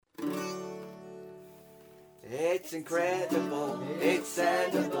It's incredible, it's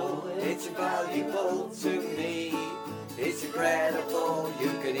edible, it's invaluable to me. It's incredible,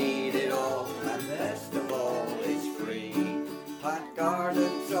 you can eat it all, and best of all, it's free. Plant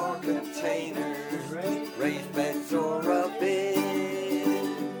gardens or containers, raised beds or a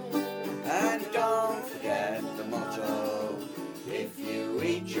bin. And don't forget the motto, if you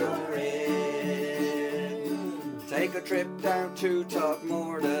eat you're in. Take a trip down to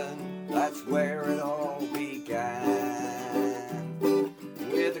Todmorden, that's where it all began.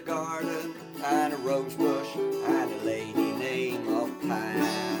 With a garden and a rose bush and a lady named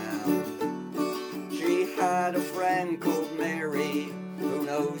Pam. She had a friend called Mary, who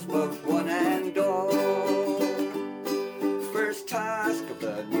knows both one and all. First task of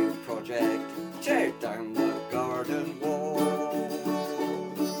the new project, tear down the garden wall.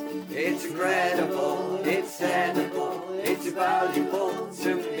 It's incredible, it's edible, it's invaluable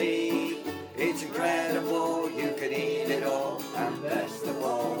to me. It's incredible, you can eat it all, and best of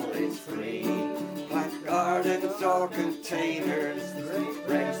all, it's free. Plant gardens or containers,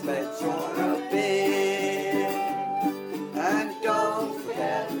 raised beds or a bin. And don't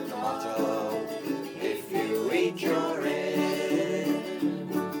forget the motto, if you eat you're in.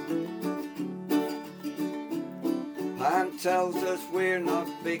 Pam tells us we're not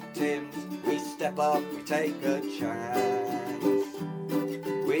victims, we step up, we take a chance.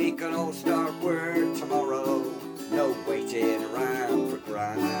 We can all start work tomorrow, no waiting around for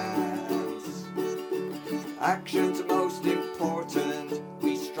grants. Action's the most important,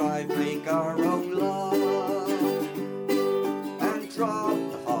 we strive, make our own law. And drop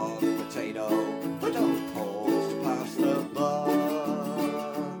the hot potato, but don't pause to pass the buck.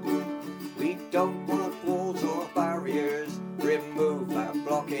 We don't want walls or barriers, remove that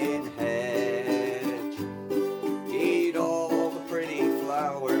blocking hedge. Eat all the pretty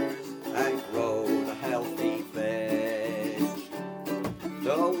flowers and grow the healthy veg.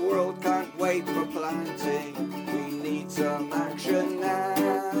 The world can't wait for planting, we need some action now.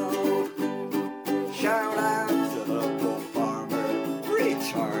 Shout out to the local farmer,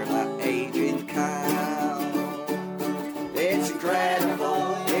 return that aging cow. It's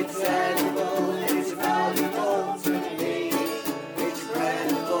incredible, it's edible, it's valuable to me. It's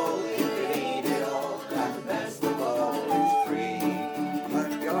incredible, you can eat it all, and the best of all, it's free.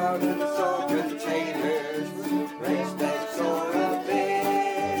 Plant gardens or containers, raised beds or a bin.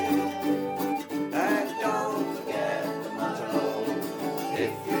 And don't forget the motto,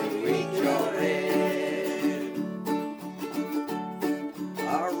 if you eat you're in.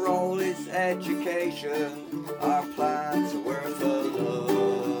 Our role is education, our plants are worth a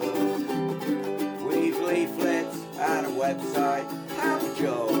look. We've leaflets and a website, Pam and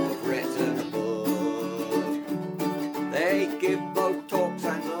Joe have written a book. They give both talks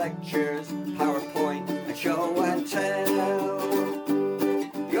and lectures, PowerPoint and show and tell.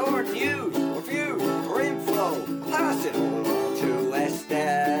 Your news or views or info, pass it all on to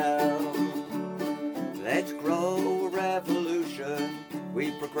Estelle. Let's grow a revolution,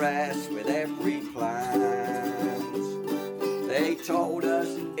 we progress with every plant. They told us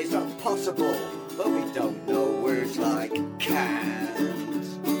it's not possible, but we don't know words like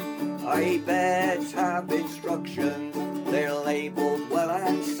can't. Our beds have instructions, they're labelled well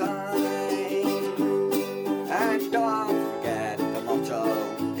and signed. And don't forget the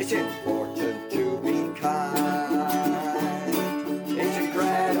motto, it's important to be kind. It's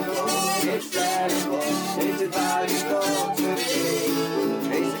incredible, it's edible, it's invaluable to me.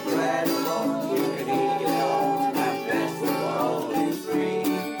 It's incredible, you can eat it all, and best of all, it's free.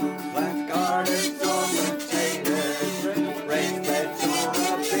 Plant gardens or containers, raised beds or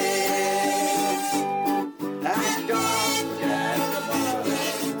a bin. And don't forget the motto,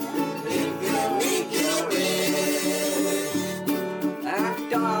 if you eat you're in. And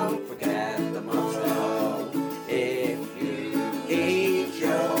don't forget the motto, if you eat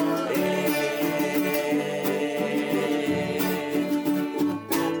you're in.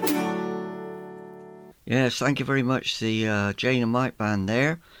 Yes, thank you very much, the Jane and Mike band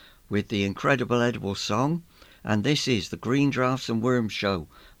there with the incredible edible song. And this is the Green Giraffes and Worms show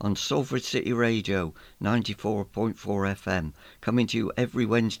on Salford City Radio 94.4 FM, coming to you every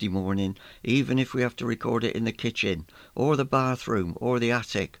Wednesday morning. Even if we have to record it in the kitchen or the bathroom or the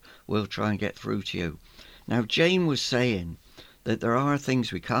attic, we'll try and get through to you. Now, Jane was saying that there are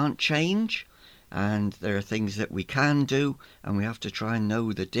things we can't change and there are things that we can do, and we have to try and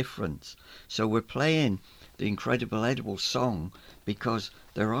know the difference. So we're playing the incredible edible song because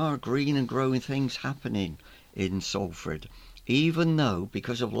there are green and growing things happening in Salford, even though,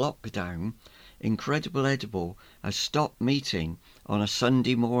 because of lockdown, Incredible Edible has stopped meeting on a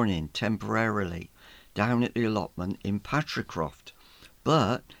Sunday morning temporarily. down at the allotment in Patricroft.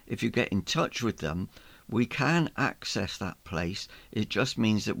 But if you get in touch with them, we can access that place. It just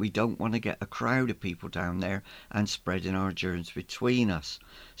means that we don't want to get a crowd of people down there and spreading our germs between us.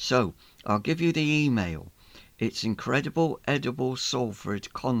 So I'll give you the email. It's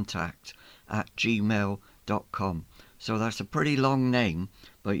incredibleediblesulfurcontact@gmail.com. So that's a pretty long name,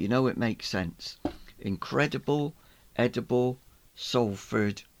 but you know it makes sense. Incredible edible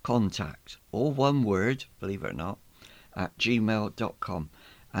sulfured contact, all one word, believe it or not, at gmail.com.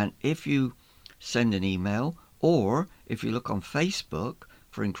 And if you send an email, or if you look on Facebook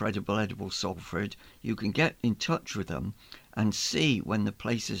for Incredible Edible Sulfured, you can get in touch with them and see when the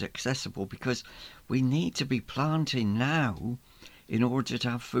place is accessible, because we need to be planting now in order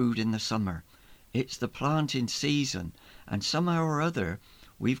to have food in the summer. It's the planting season, and somehow or other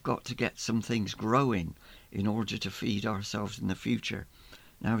we've got to get some things growing in order to feed ourselves in the future.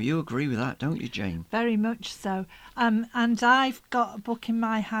 Now, you agree with that, don't you, Jane? Very much so. And I've got a book in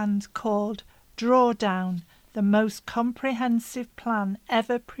my hand called Drawdown, the most comprehensive plan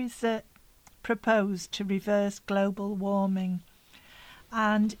ever proposed to reverse global warming.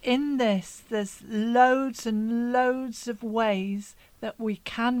 And in this, there's loads and loads of ways that we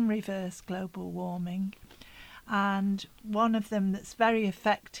can reverse global warming. And one of them that's very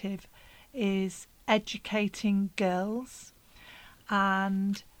effective is educating girls,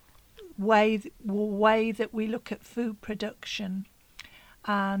 and way that we look at food production.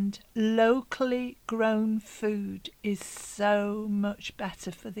 And locally grown food is so much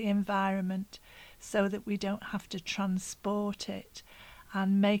better for the environment, so that we don't have to transport it,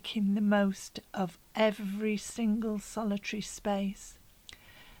 and making the most of every single solitary space.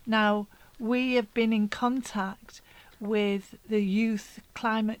 Now, we have been in contact with the youth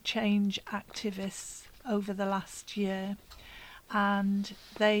climate change activists over the last year, and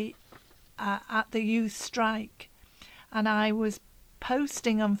they are at the youth strike, and I was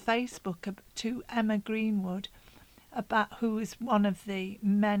posting on Facebook to Emma Greenwood, who is one of the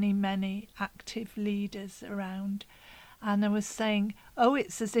many active leaders around, and I was saying,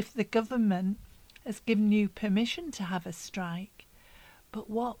 it's as if the government has given you permission to have a strike. But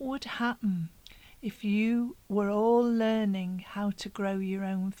what would happen if you were all learning how to grow your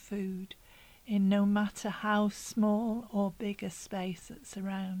own food in no matter how small or big a space that's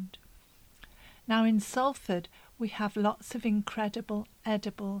around? Now, in Salford, we have lots of incredible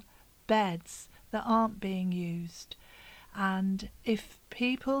edible beds that aren't being used. And if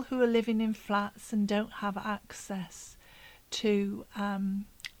people who are living in flats and don't have access to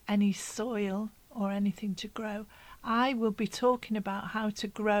any soil or anything to grow, I will be talking about how to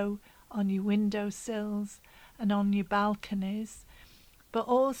grow on your windowsills and on your balconies, but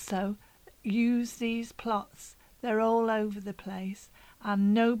also use these plots. They're all over the place,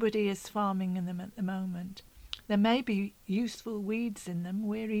 and nobody is farming in them at the moment. There may be useful weeds in them.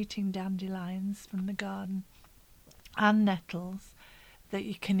 We're eating dandelions from the garden and nettles that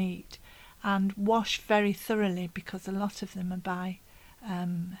you can eat and wash very thoroughly, because a lot of them are by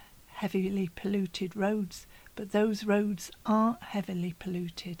heavily polluted roads, but those roads aren't heavily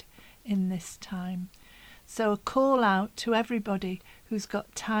polluted in this time. So a call out to everybody who's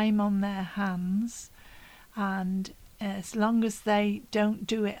got time on their hands, and as long as they don't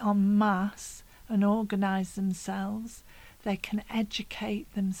do it en masse and organise themselves, they can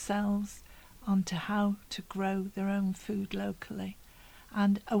educate themselves onto how to grow their own food locally.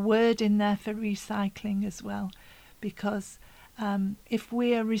 And a word in there for recycling as well, because if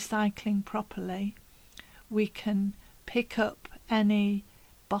we are recycling properly, we can pick up any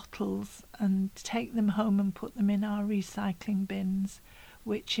bottles and take them home and put them in our recycling bins,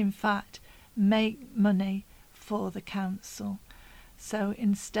 which in fact make money for the council. So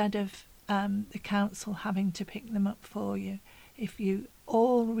instead of the council having to pick them up for you, if you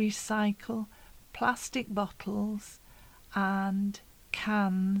all recycle plastic bottles and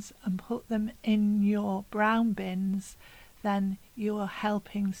cans and put them in your brown bins, then you are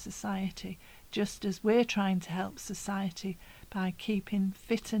helping society, just as we're trying to help society by keeping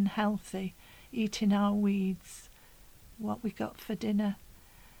fit and healthy, eating our weeds. What we got for dinner?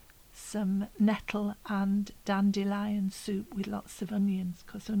 Some nettle and dandelion soup with lots of onions,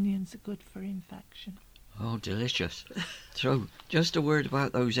 because onions are good for infection. Oh, delicious. So, just a word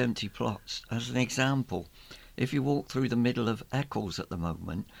about those empty plots. As an example, if you walk through the middle of Eccles at the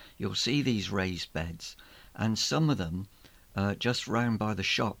moment, you'll see these raised beds, and some of them just round by the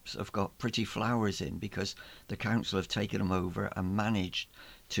shops have got pretty flowers in, because the council have taken them over and managed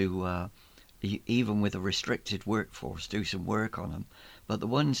to, even with a restricted workforce, do some work on them. But the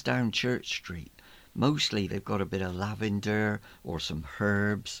ones down Church Street, mostly they've got a bit of lavender or some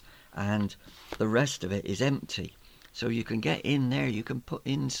herbs, and the rest of it is empty. So you can get in there, you can put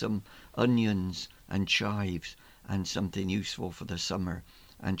in some onions and chives and something useful for the summer.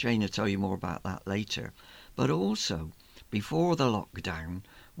 And Jane will tell you more about that later. But also, before the lockdown,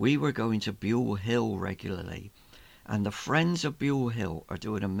 we were going to Buell Hill regularly. And the Friends of Buell Hill are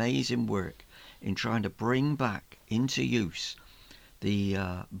doing amazing work in trying to bring back into use the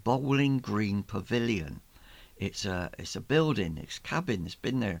Bowling Green Pavilion. It's a building, it's a cabin that's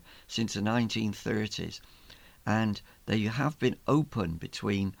been there since the 1930s. And they have been open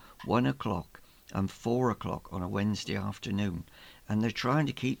between 1 o'clock and 4 o'clock on a Wednesday afternoon. And they're trying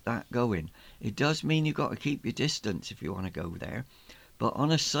to keep that going. It does mean you've got to keep your distance if you want to go there. But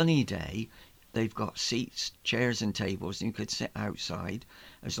on a sunny day, they've got seats, chairs and tables, and you could sit outside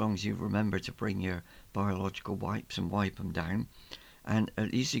as long as you remember to bring your biological wipes and wipe them down. And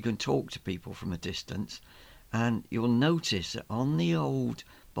at least you can talk to people from a distance. And you'll notice that on the old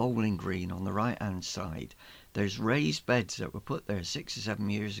bowling green on the right-hand side, there's raised beds that were put there 6 or 7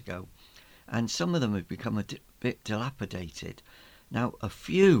 years ago. And some of them have become a bit dilapidated. Now, a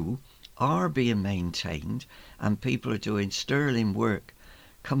few are being maintained, and people are doing sterling work,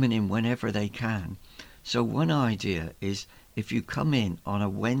 coming in whenever they can. So one idea is, if you come in on a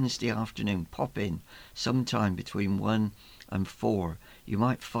Wednesday afternoon, pop in sometime between 1 and 4, you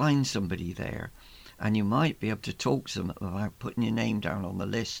might find somebody there, and you might be able to talk to them about putting your name down on the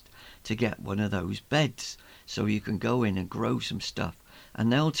list to get one of those beds, so you can go in and grow some stuff,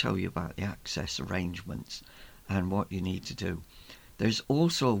 and they'll tell you about the access arrangements and what you need to do. There's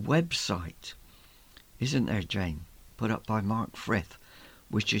also a website, isn't there, Jane, put up by Mark Frith,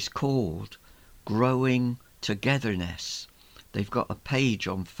 which is called Growing Togetherness. They've got a page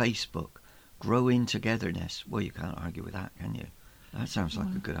on Facebook, Growing Togetherness. Well, you can't argue with that, can you? That sounds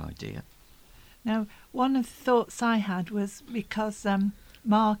like a good idea. Now, one of the thoughts I had was, because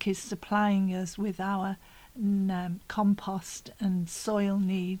Mark is supplying us with our compost and soil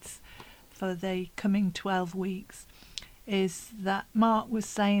needs for the coming 12 weeks, is that Mark was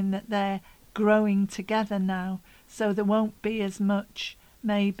saying that they're growing together now, so there won't be as much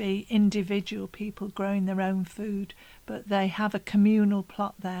maybe individual people growing their own food, but they have a communal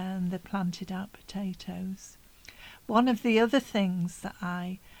plot there and they planted out potatoes. One of the other things that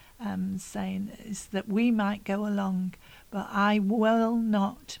I am saying is that we might go along, but I will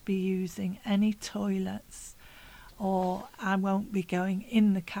not be using any toilets, or I won't be going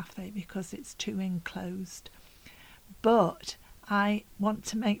in the cafe because it's too enclosed. But I want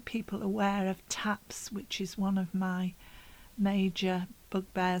to make people aware of taps, which is one of my major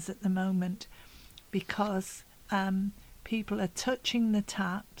bugbears at the moment, because people are touching the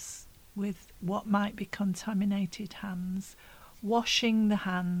taps with what might be contaminated hands, washing the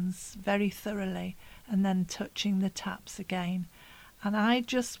hands very thoroughly, and then touching the taps again. And I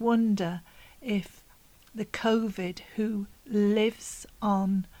just wonder if the COVID who lives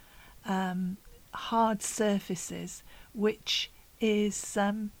on hard surfaces, which is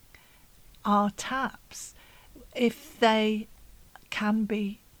our taps, if they can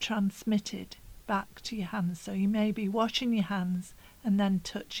be transmitted back to your hands. So you may be washing your hands and then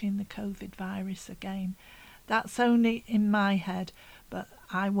touching the COVID virus again. That's only in my head, but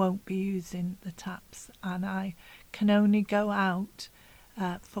I won't be using the taps, and I can only go out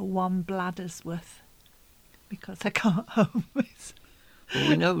for one bladder's worth because I can't home. Well,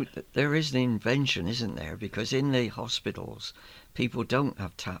 we know that there is an invention, isn't there? Because in the hospitals, people don't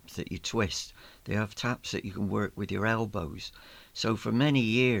have taps that you twist. They have taps that you can work with your elbows. So for many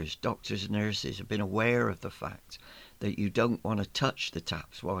years, doctors and nurses have been aware of the fact that you don't want to touch the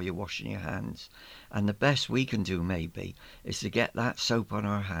taps while you're washing your hands. And the best we can do, maybe, is to get that soap on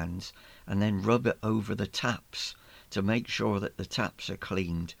our hands and then rub it over the taps to make sure that the taps are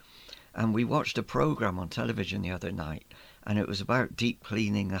cleaned. And we watched a programme on television the other night, and it was about deep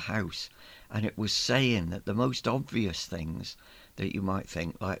cleaning the house, and it was saying that the most obvious things that you might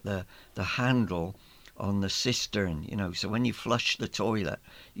think, like the handle on the cistern, so when you flush the toilet,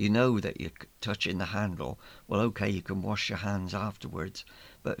 you know that you're touching the handle. Well, okay, you can wash your hands afterwards,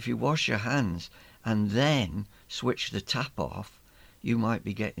 but if you wash your hands and then switch the tap off, you might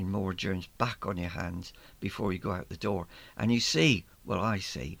be getting more germs back on your hands before you go out the door. And you see, well, I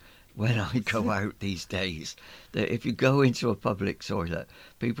see, when I go out these days, that if you go into a public toilet,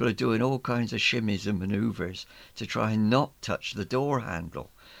 people are doing all kinds of shimmies and manoeuvres to try and not touch the door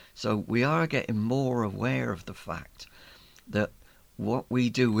handle. So we are getting more aware of the fact that what we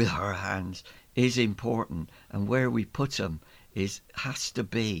do with our hands is important, and where we put them has to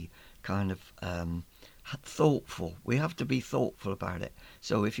be kind of thoughtful. We have to be thoughtful about it.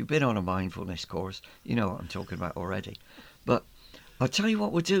 So if you've been on a mindfulness course, you know what I'm talking about already. But I'll tell you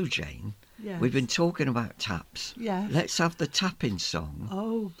what we'll do, Jane. Yes. We've been talking about taps. Yes. Let's have the tapping song.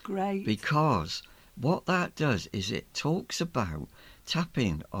 Oh, great. Because what that does is it talks about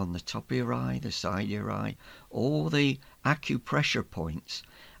tapping on the top of your eye, the side of your eye, all the acupressure points.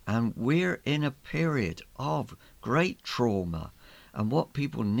 And we're in a period of great trauma. And what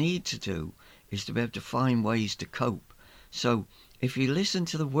people need to do is to be able to find ways to cope. So if you listen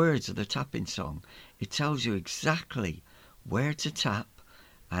to the words of the tapping song, it tells you exactly where to tap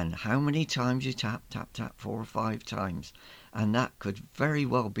and how many times you tap, 4 or 5 times. And that could very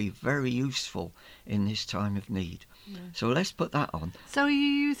well be very useful in this time of need. Yeah. So let's put that on. So are you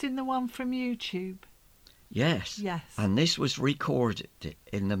using the one from YouTube? Yes. Yes. And this was recorded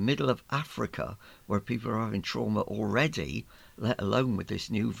in the middle of Africa, where people are having trauma already, let alone with this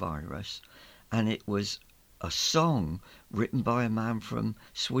new virus. And it was a song written by a man from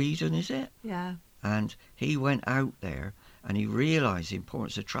Sweden, is it? Yeah. And he went out there and he realised the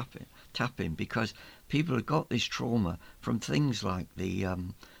importance of tapping, because people have got this trauma from things like the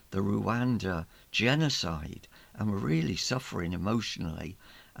Rwanda genocide and were really suffering emotionally.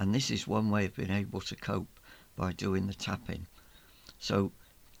 And this is one way of being able to cope, by doing the tapping. So,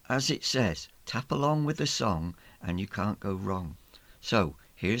 as it says, tap along with the song and you can't go wrong. So,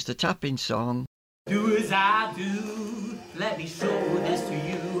 here's the tapping song. Do as I do, let me show this to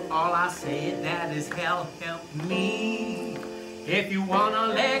you. All I say that is help me. If you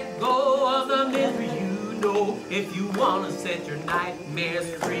wanna let go of the misery you know, if you wanna set your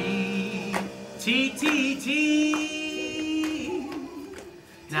nightmares free, T.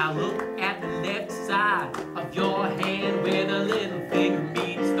 Now look at the left side of your hand where the little finger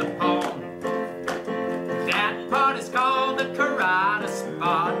meets the palm. That part is called the carotid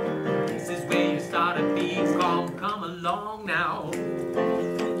spot. This is where you start to be calm. Come along now.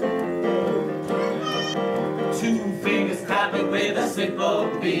 2 fingers tapping with a simple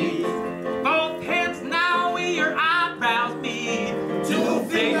beat. Both hands now where your eyebrows meet. 2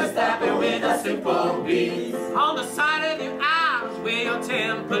 fingers tapping with a simple beat. On the side of your eyes where your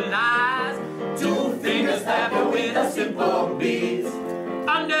temple lies. 2 fingers tapping with a simple beat.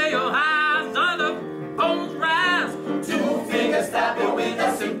 Under your eyes, under bones rise. 2 fingers tapping with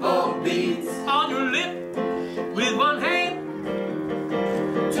a simple beat. On your lip with one hand.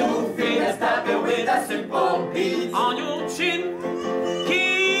 2 fingers tapping with a simple beat. On your chin,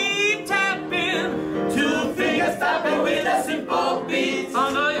 keep tapping. 2 fingers tapping with a simple beat.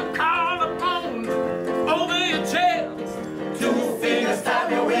 Under your collarbone, over your chest. 2 fingers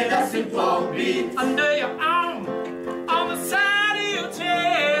tapping with a simple beat. Under your arm, on the side of your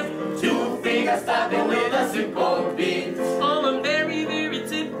chest. 2 fingers tapping with a simple beat. On the very, very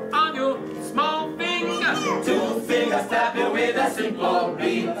tip on your small finger. 2 fingers tapping with a simple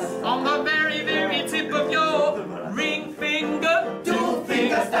beat. On the very, very tip of your ring finger. 2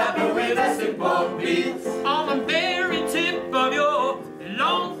 fingers tapping with a simple beat. On the very tip of your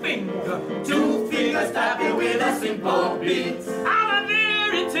long finger. 2 fingers tapping with a simple beat. On the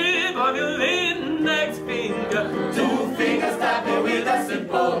very tip of your index finger. 2 fingers tapping with a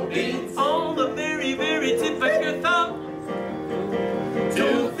simple beat. On the very, very tip of your thumb.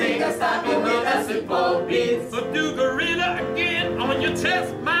 2 fingers tapping with a simple beat. But do gorilla again on your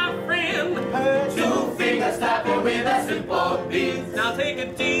chest, my friend. 2 fingers tapping with a simple beat. Now take a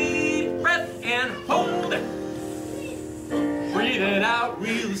deep breath and hold it. Breathe it out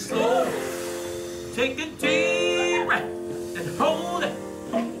real slow. Take a deep breath and hold it.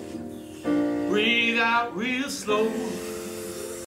 Breathe out real slow.